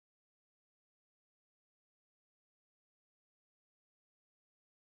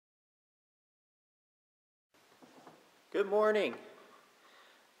Good morning.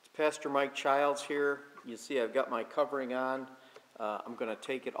 It's Pastor Mike Childs here. You see I've got my covering on. I'm going to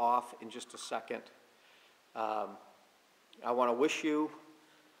take it off in just a second. I want to wish you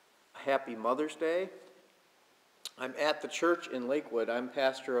a happy Mother's Day. I'm at the church in Lakewood. I'm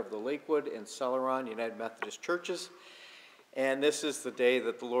pastor of the Lakewood and Celeron United Methodist Churches, and this is the day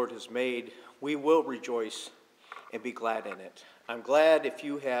that the Lord has made. We will rejoice and be glad in it. I'm glad if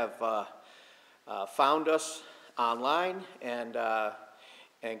you have found us online, and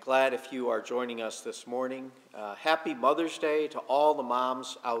glad if you are joining us this morning. Happy Mother's Day to all the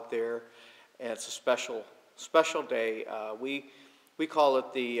moms out there, and it's a special day. We call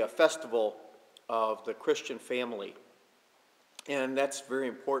it the Festival of the Christian Family, and that's very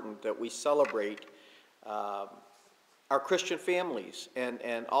important that we celebrate our Christian families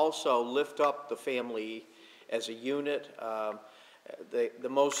and also lift up the family as a unit. The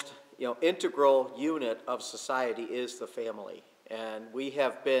most integral unit of society is the family. And we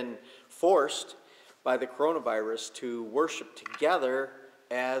have been forced by the coronavirus to worship together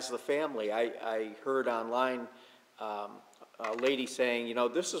as the family. I heard online a lady saying,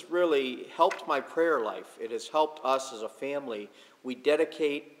 this has really helped my prayer life. It has helped us as a family. We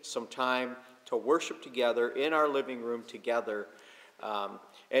dedicate some time to worship together in our living room together.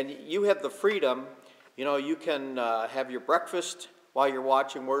 And you have the freedom, you can have your breakfast while you're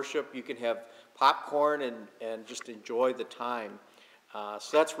watching worship. You can have popcorn and just enjoy the time.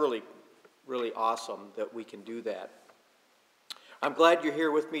 So that's really, really awesome that we can do that. I'm glad you're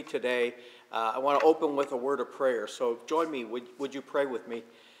here with me today. I want to open with a word of prayer. So join me. Would you pray with me?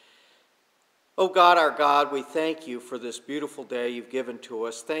 Oh God, our God, we thank you for this beautiful day you've given to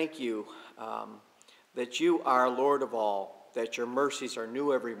us. Thank you that you are Lord of all, that your mercies are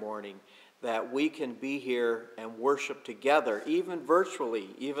new every morning, that we can be here and worship together, even virtually,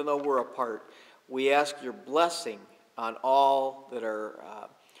 even though we're apart. We ask your blessing on all that are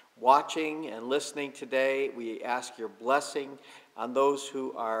watching and listening today. We ask your blessing on those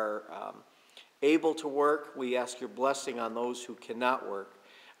who are able to work. We ask your blessing on those who cannot work.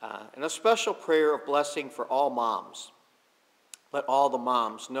 And a special prayer of blessing for all moms. Let all the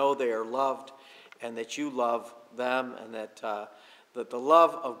moms know they are loved and that you love them, and that the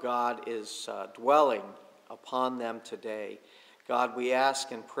love of God is dwelling upon them today. God, we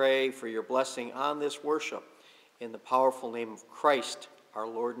ask and pray for your blessing on this worship in the powerful name of Christ, our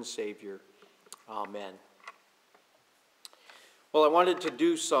Lord and Savior. Amen. Well, I wanted to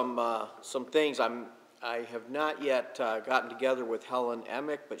do some things. I have not yet gotten together with Helen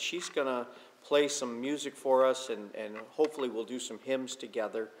Emick, but she's going to play some music for us, and hopefully we'll do some hymns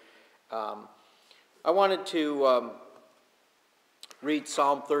together. I wanted to read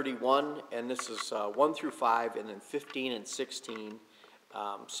Psalm 31, and this is 1 through 5, and then 15 and 16.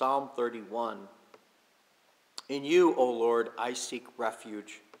 Psalm 31. In you, O Lord, I seek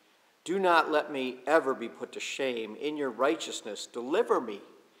refuge. Do not let me ever be put to shame. In your righteousness, deliver me.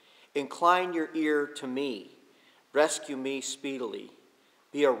 Incline your ear to me. Rescue me speedily.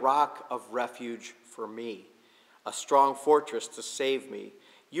 Be a rock of refuge for me, a strong fortress to save me.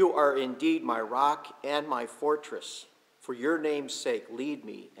 You are indeed my rock and my fortress. For your name's sake, lead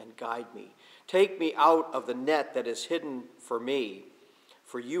me and guide me. Take me out of the net that is hidden for me,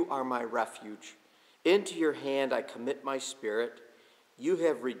 for you are my refuge. Into your hand I commit my spirit. You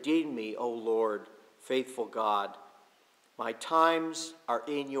have redeemed me, O Lord, faithful God. My times are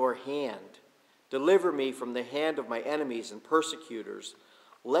in your hand. Deliver me from the hand of my enemies and persecutors.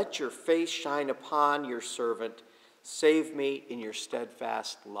 Let your face shine upon your servant. Save me in your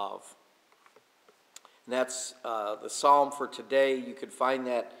steadfast love. And that's the psalm for today. You could find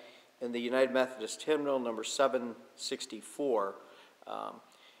that in the United Methodist Hymnal, number 764.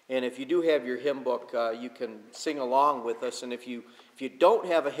 And if you do have your hymn book, you can sing along with us. And if you don't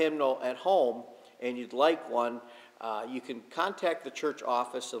have a hymnal at home and you'd like one, you can contact the church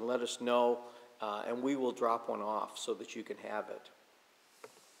office and let us know, and we will drop one off so that you can have it.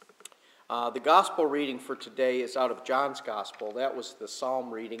 The gospel reading for today is out of John's Gospel. That was the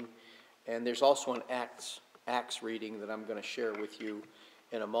psalm reading. And there's also an Acts reading that I'm going to share with you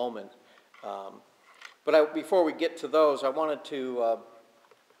in a moment. But before we get to those, I wanted to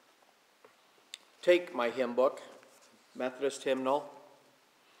take my hymn book, Methodist Hymnal,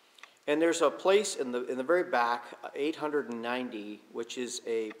 and there's a place in the very back, 890, which is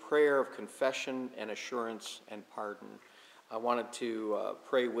a prayer of confession and assurance and pardon. I wanted to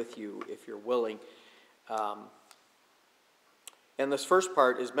pray with you if you're willing. And this first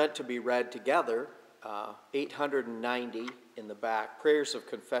part is meant to be read together, 890 in the back, prayers of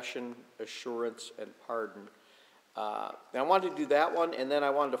confession, assurance, and pardon. And I wanted to do that one, and then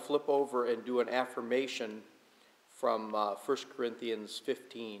I wanted to flip over and do an affirmation from 1 Corinthians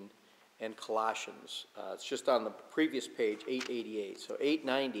 15 and Colossians. It's just on the previous page, 888. So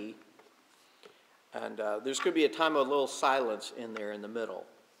 890, and there's going to be a time of a little silence in there in the middle.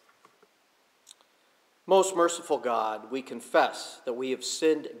 Most merciful God, we confess that we have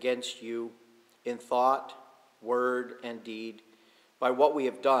sinned against you in thought, word, and deed, by what we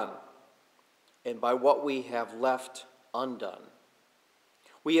have done and by what we have left undone.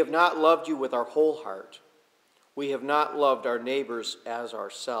 We have not loved you with our whole heart. We have not loved our neighbors as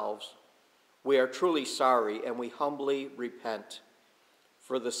ourselves. We are truly sorry, and we humbly repent.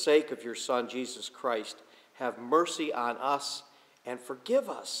 For the sake of your Son, Jesus Christ, have mercy on us and forgive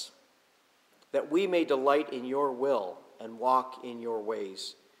us, that we may delight in your will and walk in your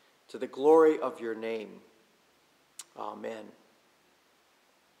ways, to the glory of your name. Amen.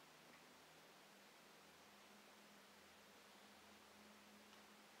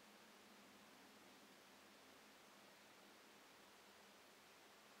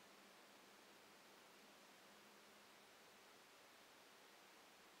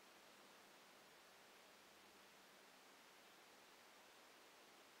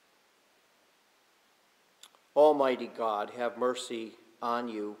 Almighty God, have mercy on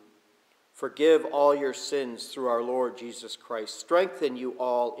you. Forgive all your sins through our Lord Jesus Christ. Strengthen you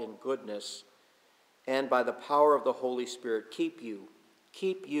all in goodness, and by the power of the Holy Spirit, keep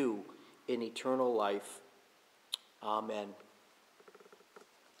you in eternal life. Amen.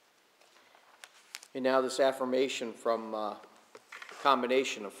 And now this affirmation from a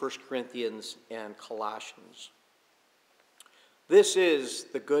combination of 1 Corinthians and Colossians. This is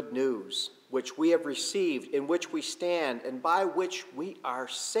the good news which we have received, in which we stand, and by which we are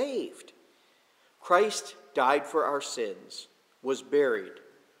saved. Christ died for our sins, was buried,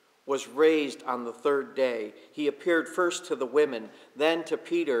 was raised on the third day. He appeared first to the women, then to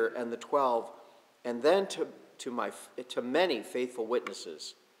Peter and the 12, and then to many faithful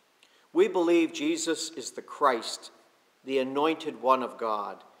witnesses. We believe Jesus is the Christ, the anointed one of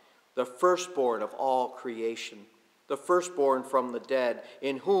God, the firstborn of all creation, the firstborn from the dead,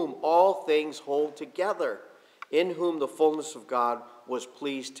 in whom all things hold together, in whom the fullness of God was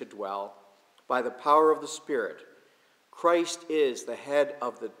pleased to dwell. By the power of the Spirit, Christ is the head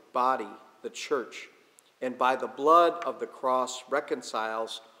of the body, the church, and by the blood of the cross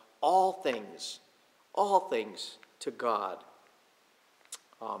reconciles all things to God.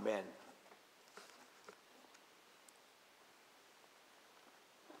 Amen.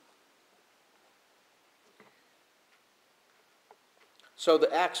 So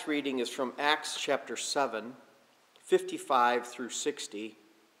the Acts reading is from Acts chapter 7, 55 through 60.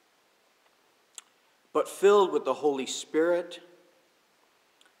 But filled with the Holy Spirit,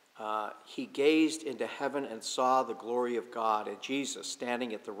 he gazed into heaven and saw the glory of God and Jesus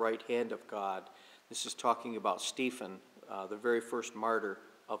standing at the right hand of God. This is talking about Stephen, the very first martyr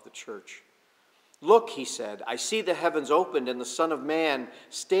of the church. Look, he said, I see the heavens opened and the Son of Man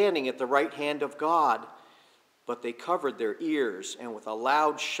standing at the right hand of God. But they covered their ears, and with a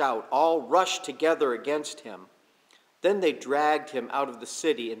loud shout all rushed together against him. Then they dragged him out of the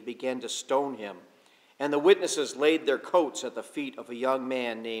city and began to stone him. And the witnesses laid their coats at the feet of a young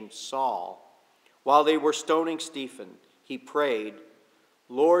man named Saul. While they were stoning Stephen, he prayed,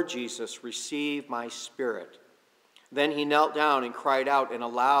 Lord Jesus, receive my spirit. Then he knelt down and cried out in a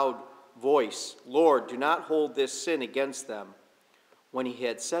loud voice, Lord, do not hold this sin against them. When he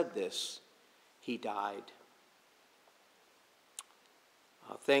had said this, he died.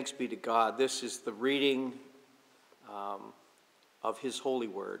 Thanks be to God. This is the reading of his holy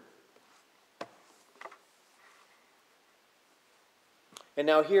word. And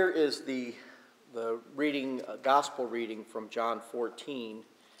now here is the reading, gospel reading from John 14,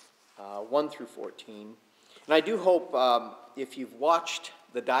 1 through 14. And I do hope if you've watched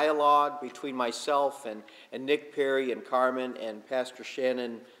the dialogue between myself and Nick Perry and Carmen and Pastor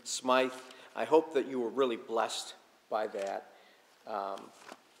Shannon Smythe, I hope that you were really blessed by that.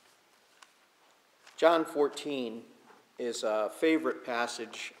 John 14 is a favorite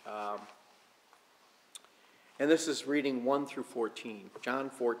passage, and this is reading 1 through 14. John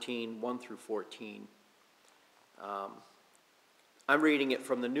 14, 1 through 14. I'm reading it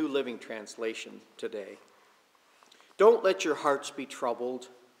from the New Living Translation today. Don't let your hearts be troubled.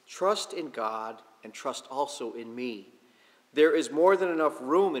 Trust in God and trust also in me. There is more than enough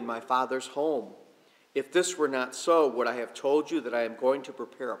room in my Father's home. If this were not so, would I have told you that I am going to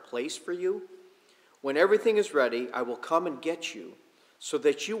prepare a place for you? When everything is ready, I will come and get you, so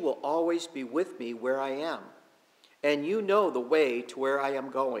that you will always be with me where I am. And you know the way to where I am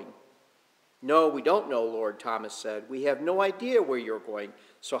going. No, we don't know, Lord, Thomas said. We have no idea where you're going,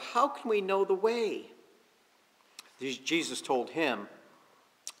 so how can we know the way? Jesus told him,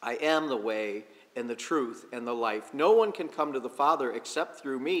 I am the way and the truth and the life. No one can come to the Father except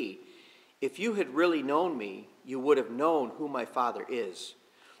through me. If you had really known me, you would have known who my Father is.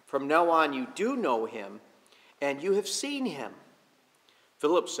 From now on you do know him, and you have seen him.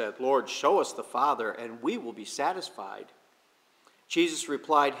 Philip said, Lord, show us the Father, and we will be satisfied. Jesus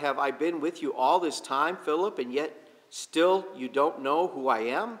replied, have I been with you all this time, Philip, and yet still you don't know who I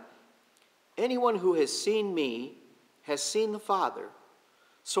am? Anyone who has seen me has seen the Father.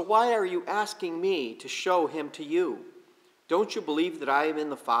 So why are you asking me to show him to you? Don't you believe that I am in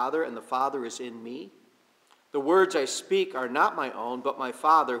the Father and the Father is in me? The words I speak are not my own, but my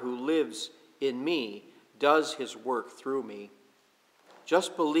Father who lives in me does his work through me.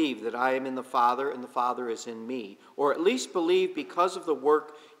 Just believe that I am in the Father and the Father is in me, or at least believe because of the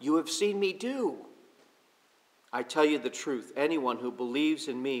work you have seen me do. I tell you the truth, anyone who believes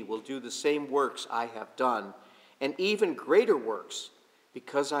in me will do the same works I have done, and even greater works,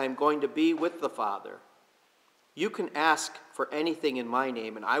 because I am going to be with the Father. You can ask for anything in my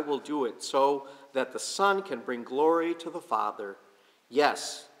name, and I will do it so that the Son can bring glory to the Father.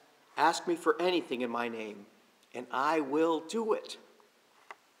 Yes, ask me for anything in my name, and I will do it.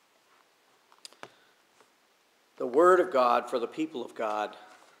 The word of God for the people of God.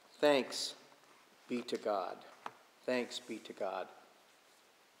 Thanks be to God. Thanks be to God.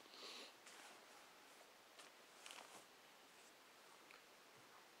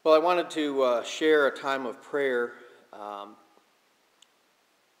 Well, I wanted to share a time of prayer,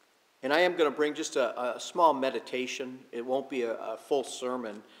 and I am going to bring just a small meditation. It won't be a full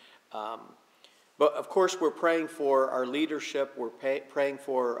sermon. But of course, we're praying for our leadership. We're praying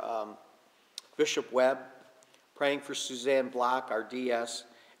for Bishop Webb, praying for Suzanne Block, our DS.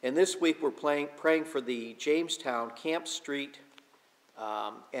 And this week we're praying for the Jamestown, Camp Street,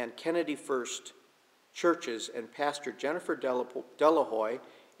 and Kennedy First churches and Pastor Jennifer Delahoy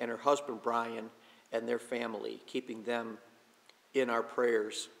and her husband Brian and their family, keeping them in our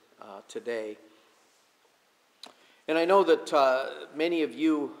prayers today. And I know that many of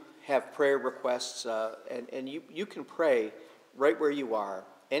you have prayer requests, and you can pray right where you are,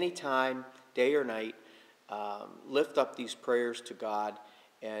 anytime, day or night. Lift up these prayers to God,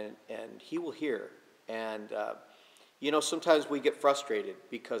 and he will hear. And sometimes we get frustrated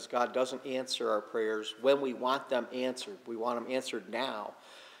because God doesn't answer our prayers when we want them answered. We want them answered now.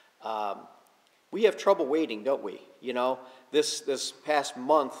 We have trouble waiting, don't we? This past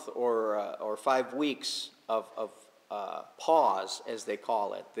month or 5 weeks of pause, as they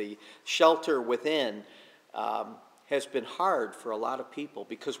call it, the shelter within, has been hard for a lot of people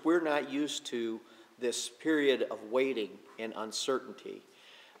because we're not used to this period of waiting and uncertainty.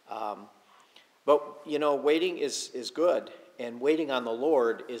 But waiting is good, and waiting on the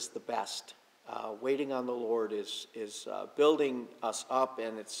Lord is the best. Waiting on the Lord is building us up,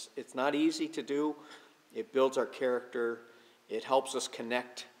 and it's not easy to do. It builds our character. It helps us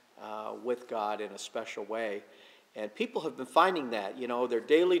connect with God in a special way. And people have been finding that. Their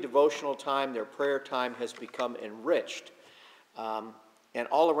daily devotional time, their prayer time has become enriched. And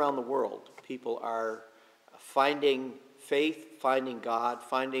all around the world, people are finding faith, finding God,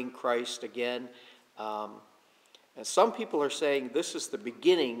 finding Christ again. And some people are saying this is the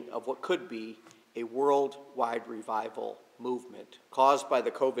beginning of what could be a worldwide revival movement caused by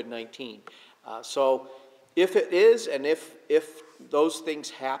the COVID-19. So if it is, and if those things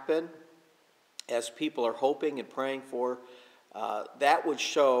happen, as people are hoping and praying for, that would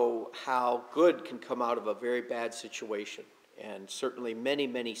show how good can come out of a very bad situation. And certainly many,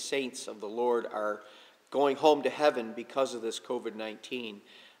 many saints of the Lord are going home to heaven because of this COVID-19.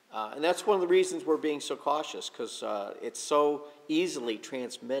 And that's one of the reasons we're being so cautious, because it's so easily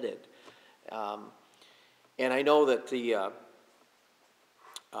transmitted. And I know that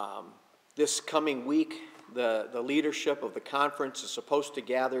this coming week, the leadership of the conference is supposed to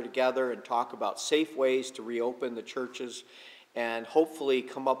gather together and talk about safe ways to reopen the churches and hopefully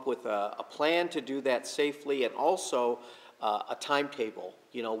come up with a plan to do that safely, and also a timetable.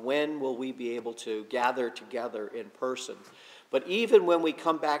 When will we be able to gather together in person? But even when we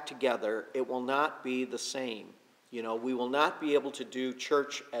come back together, it will not be the same. We will not be able to do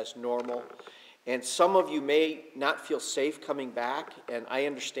church as normal. And some of you may not feel safe coming back, and I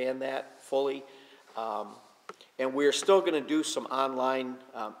understand that fully. And we're still going to do some online,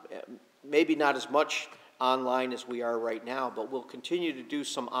 maybe not as much online as we are right now, but we'll continue to do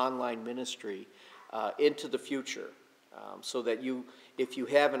some online ministry into the future, so that if you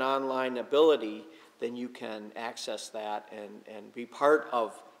have an online ability, then you can access that and be part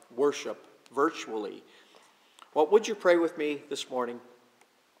of worship virtually. Well, would you pray with me this morning?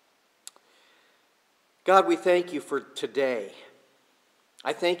 God, we thank you for today.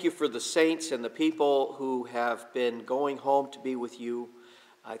 I thank you for the saints and the people who have been going home to be with you.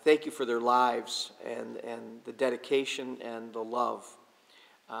 I thank you for their lives and the dedication and the love.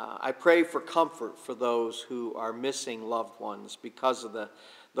 I pray for comfort for those who are missing loved ones because of the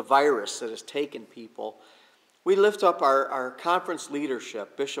virus that has taken people. We lift up our conference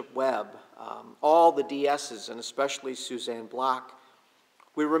leadership, Bishop Webb, all the DSs, and especially Suzanne Block.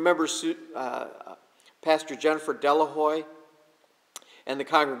 We remember Pastor Jennifer Delahoy and the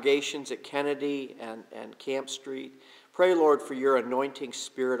congregations at Kennedy and Camp Street. Pray, Lord, for your anointing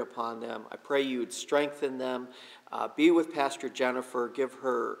spirit upon them. I pray you would strengthen them. Be with Pastor Jennifer. Give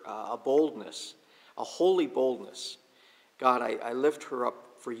her a boldness, a holy boldness. God, I lift her up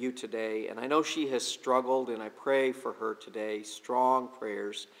for you today, and I know she has struggled, and I pray for her today. Strong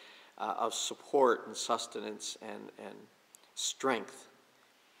prayers of support and sustenance and strength.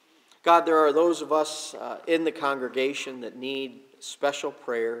 God, there are those of us in the congregation that need special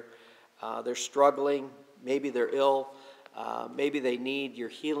prayer. They're struggling. Maybe they're ill. Maybe they need your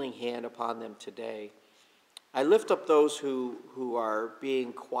healing hand upon them today. I lift up those who are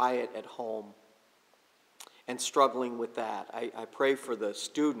being quiet at home and struggling with that. I pray for the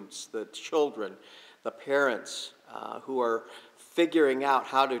students, the children, the parents who are figuring out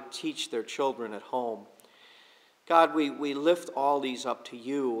how to teach their children at home. God, we lift all these up to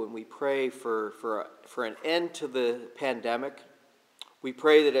you, and we pray for an end to the pandemic. We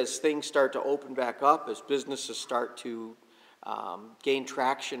pray that as things start to open back up, as businesses start to gain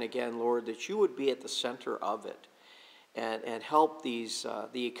traction again, Lord, that you would be at the center of it and help the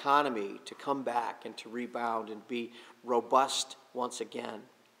economy to come back and to rebound and be robust once again.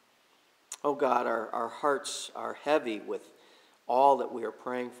 Oh God, our hearts are heavy with all that we are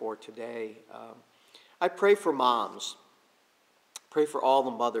praying for today. I pray for moms. Pray for all the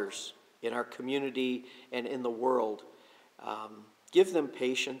mothers in our community and in the world. Give them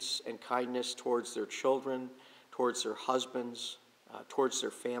patience and kindness towards their children, towards their husbands, towards their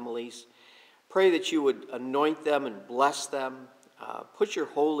families. Pray that you would anoint them and bless them. Put your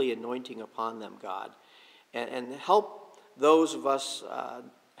holy anointing upon them, God. And help those of us,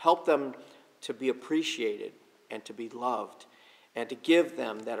 help them to be appreciated and to be loved, and to give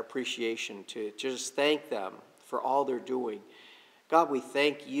them that appreciation, to just thank them for all they're doing. God, we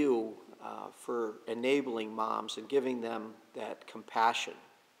thank you for enabling moms and giving them that compassion.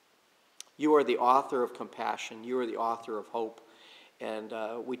 You are the author of compassion. You are the author of hope. And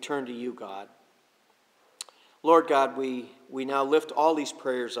we turn to you, God. Lord God, we now lift all these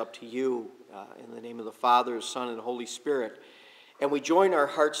prayers up to you in the name of the Father, the Son, and the Holy Spirit. And we join our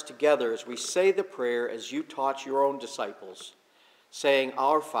hearts together as we say the prayer as you taught your own disciples, saying,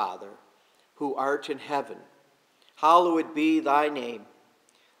 Our Father, who art in heaven, hallowed be thy name.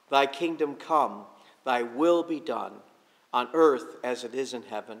 Thy kingdom come, thy will be done, on earth as it is in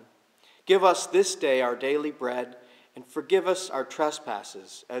heaven. Give us this day our daily bread, and forgive us our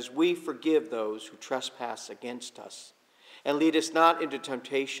trespasses, as we forgive those who trespass against us. And lead us not into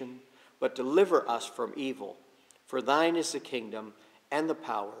temptation, but deliver us from evil. For thine is the kingdom, and the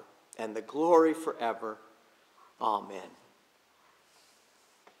power, and the glory forever. Amen.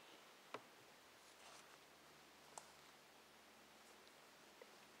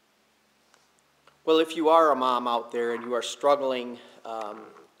 Well, if you are a mom out there and you are struggling,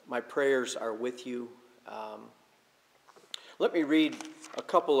 my prayers are with you. Let me read a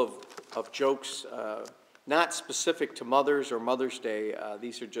couple of jokes, not specific to Mothers or Mother's Day.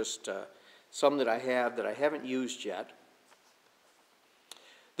 These are just some that I have that I haven't used yet.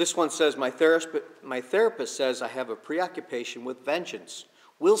 This one says, my therapist says I have a preoccupation with vengeance.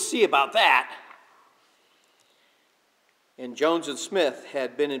 We'll see about that. And Jones and Smith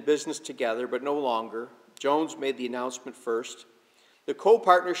had been in business together, but no longer. Jones made the announcement first. The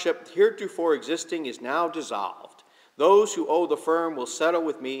co-partnership heretofore existing is now dissolved. Those who owe the firm will settle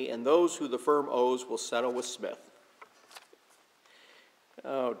with me, and those who the firm owes will settle with Smith.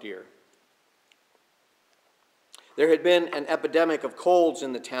 Oh, dear. There had been an epidemic of colds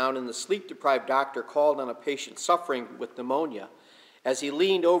in the town, and the sleep-deprived doctor called on a patient suffering with pneumonia. As he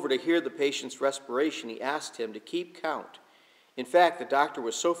leaned over to hear the patient's respiration, he asked him to keep count. In fact, the doctor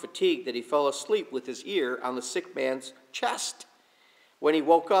was so fatigued that he fell asleep with his ear on the sick man's chest. When he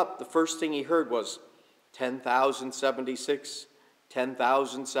woke up, the first thing he heard was 10,076,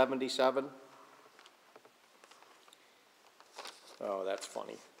 10,077. Oh, that's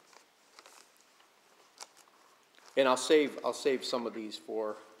funny. And I'll save some of these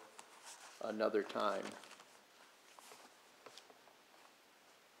for another time.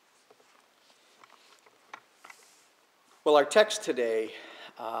 Well, our text today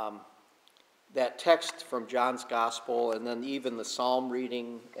that text from John's Gospel, and then even the Psalm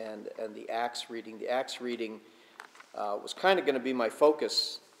reading and the Acts reading. The Acts reading was kind of going to be my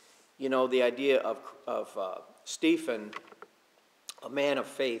focus. You know, the idea of Stephen, a man of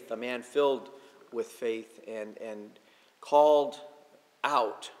faith, a man filled with faith and called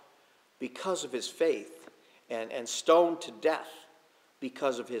out because of his faith and stoned to death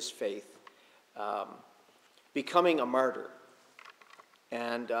because of his faith, becoming a martyr.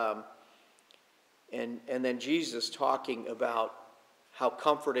 And then Jesus talking about how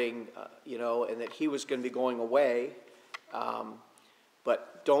comforting, and that he was going to be going away.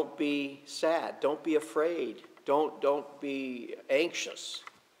 But don't be sad. Don't be afraid. Don't be anxious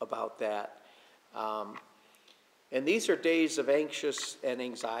about that. And these are days of anxious and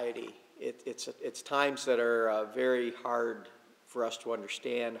anxiety. It's times that are very hard for us to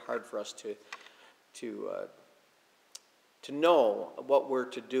understand, hard for us to know what we're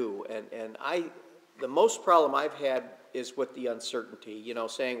to do. And the most problem I've had is with the uncertainty,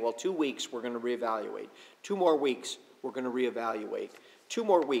 saying, well, 2 weeks, we're going to reevaluate. 2 more weeks, we're going to reevaluate. 2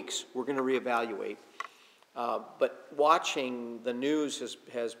 more weeks, we're going to reevaluate. But watching the news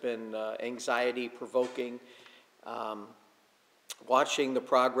has been anxiety-provoking. Watching the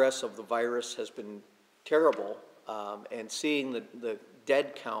progress of the virus has been terrible. And seeing the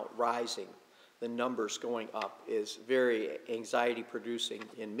dead count rising, the numbers going up, is very anxiety-producing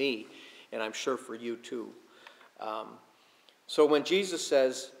in me, and I'm sure for you too. So when Jesus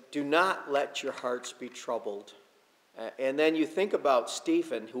says, do not let your hearts be troubled, and then you think about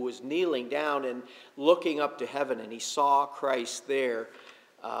Stephen, who was kneeling down and looking up to heaven, and he saw Christ there,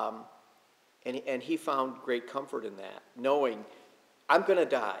 and he found great comfort in that, knowing, I'm going to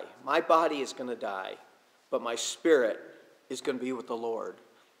die. My body is going to die, but my spirit is going to be with the Lord.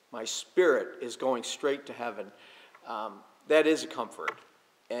 My spirit is going straight to heaven. That is a comfort.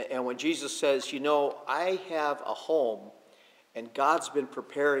 And when Jesus says, I have a home, and God's been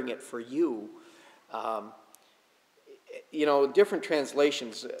preparing it for you, different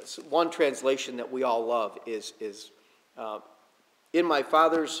translations. One translation that we all love is in my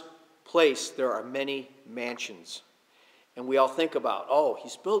Father's place there are many mansions. And we all think about,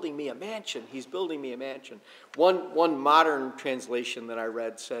 he's building me a mansion. He's building me a mansion. One modern translation that I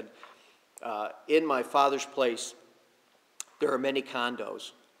read said, in my Father's place there are many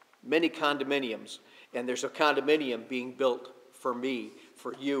condos, many condominiums, and there's a condominium being built for me,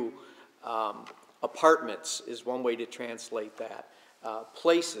 for you. Apartments is one way to translate that.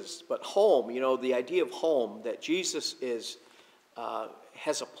 Places, but home, the idea of home, that Jesus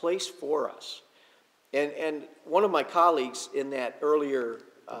has a place for us. And one of my colleagues in that earlier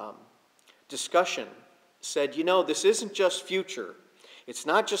discussion said, this isn't just future. It's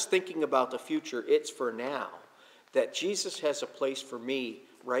not just thinking about the future, it's for now. That Jesus has a place for me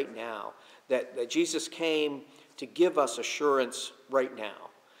right now. That Jesus came to give us assurance right now.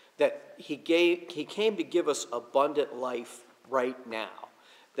 That he came to give us abundant life right now.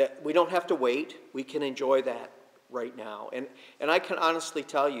 That we don't have to wait. We can enjoy that right now. And I can honestly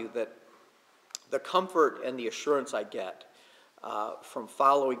tell you that the comfort and the assurance I get from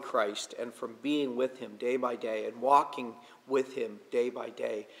following Christ and from being with him day by day and walking with him day by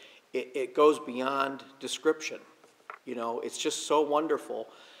day, it goes beyond description. It's just so wonderful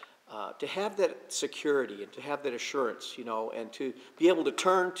to have that security and to have that assurance, and to be able to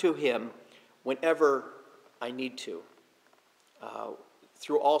turn to him whenever I need to,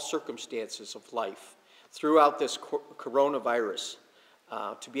 through all circumstances of life, throughout this coronavirus,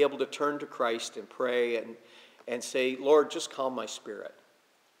 to be able to turn to Christ and pray and say, Lord, just calm my spirit.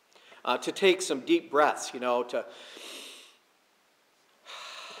 To take some deep breaths,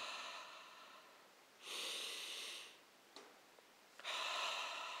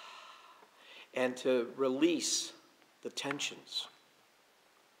 and to release the tensions.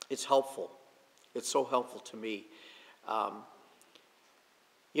 It's helpful. It's so helpful to me. One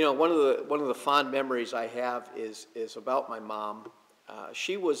of the fond memories I have is about my mom.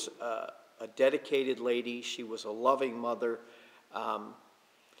 She was a dedicated lady. She was a loving mother.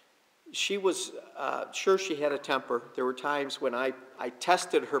 She was sure she had a temper. There were times when I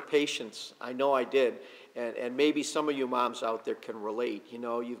tested her patience. I know I did. And maybe some of you moms out there can relate.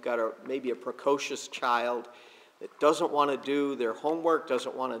 You've got maybe a precocious child that doesn't want to do their homework,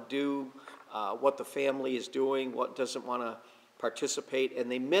 doesn't want to do what the family is doing, doesn't want to participate,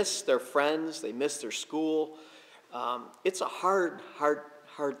 and they miss their friends, they miss their school. It's a hard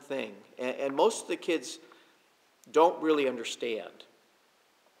thing. And most of the kids don't really understand.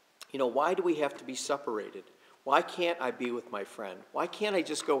 Why do we have to be separated? Why can't I be with my friend? Why can't I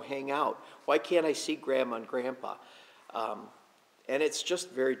just go hang out? Why can't I see Grandma and Grandpa? And it's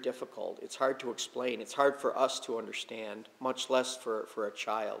just very difficult. It's hard to explain. It's hard for us to understand, much less for a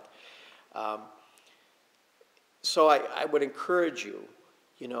child. So I would encourage you,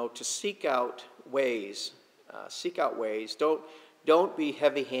 to seek out ways. Don't be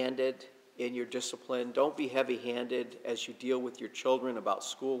heavy-handed in your discipline. Don't be heavy-handed as you deal with your children about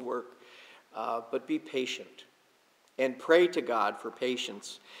schoolwork, but be patient and pray to God for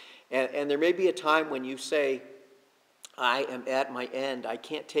patience. And there may be a time when you say, I am at my end. I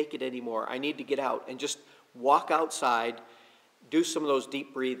can't take it anymore. I need to get out, and just walk outside, do some of those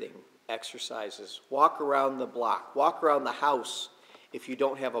deep breathing exercises. Walk around the block. Walk around the house if you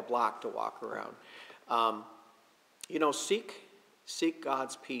don't have a block to walk around. Seek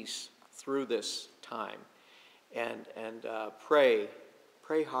God's peace through this time, and pray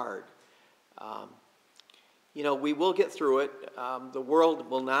hard. We will get through it. The world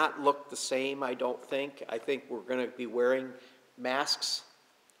will not look the same, I don't think. I think we're going to be wearing masks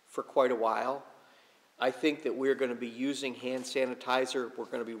for quite a while. I think that we're going to be using hand sanitizer. We're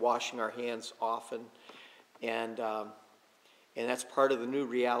going to be washing our hands often. And that's part of the new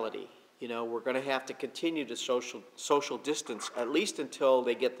reality. We're going to have to continue to social distance, at least until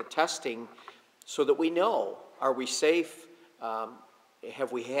they get the testing, so that we know, are we safe?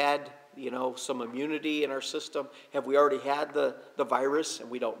 Have we had some immunity in our system? Have we already had the virus and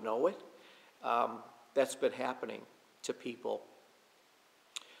we don't know it? That's been happening to people.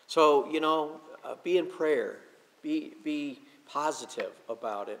 So, be in prayer. Be positive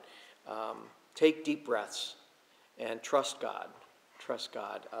about it. Take deep breaths and trust God. Trust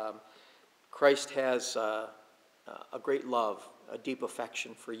God. Christ has a great love, a deep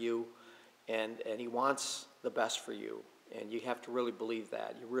affection for you, and he wants the best for you. And you have to really believe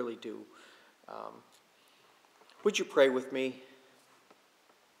that. You really do. Would you pray with me?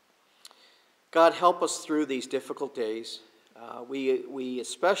 God, help us through these difficult days. We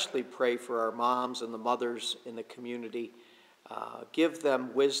especially pray for our moms and the mothers in the community. Give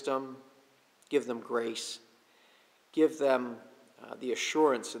them wisdom. Give them grace. Give them the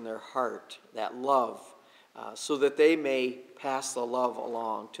assurance in their heart, that love, so that they may pass the love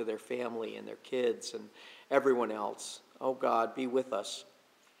along to their family and their kids and everyone else. Oh God, be with us.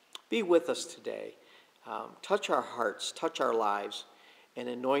 Be with us today. Touch our hearts, touch our lives, and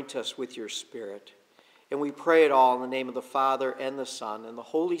anoint us with your Spirit. And we pray it all in the name of the Father and the Son and the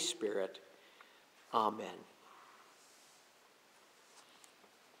Holy Spirit. Amen.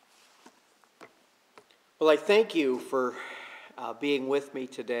 Well, I thank you for being with me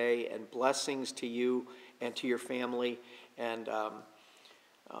today, and blessings to you and to your family. And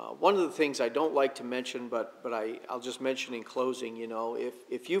one of the things I don't like to mention, but I'll just mention in closing,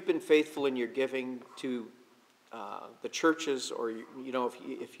 if you've been faithful in your giving to the churches, or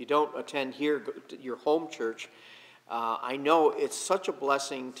if you don't attend here, your home church, I know it's such a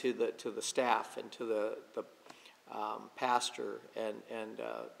blessing to the staff and to the pastor, and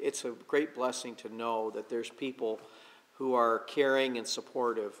it's a great blessing to know that there's people who are caring and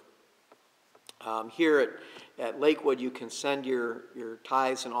supportive. Here at Lakewood, you can send your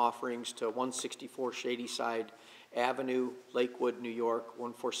tithes and offerings to 164 Shadyside Avenue, Lakewood, New York,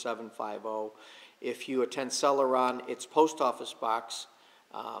 14750. If you attend Celeron, it's Post Office Box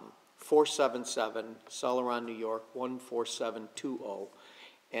 477, Celeron, New York, 14720.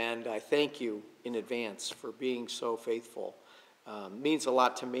 And I thank you in advance for being so faithful. It means a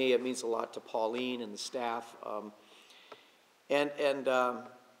lot to me. It means a lot to Pauline and the staff.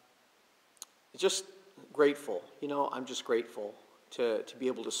 Just grateful. I'm just grateful to be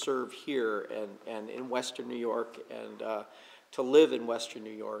able to serve here and in Western New York, and to live in Western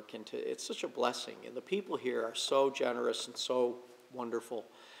New York. And it's such a blessing. And the people here are so generous and so wonderful.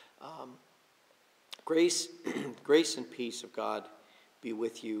 Grace and peace of God be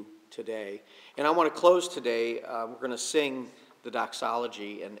with you today. And I want to close today. We're going to sing the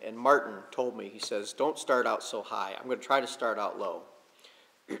doxology. And Martin told me, he says, don't start out so high. I'm going to try to start out low.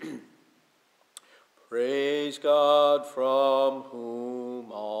 Praise God, from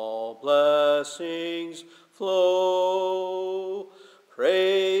whom all blessings flow.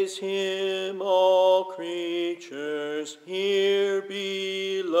 Praise him, all creatures here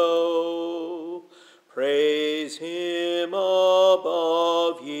below. Praise him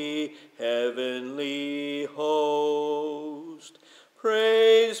above, ye heavenly host.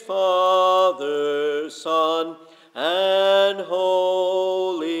 Praise Father, Son, and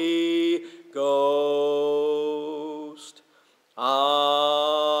Holy Ghost. Amen.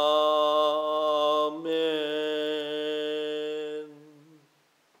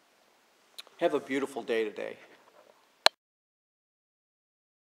 Have a beautiful day today.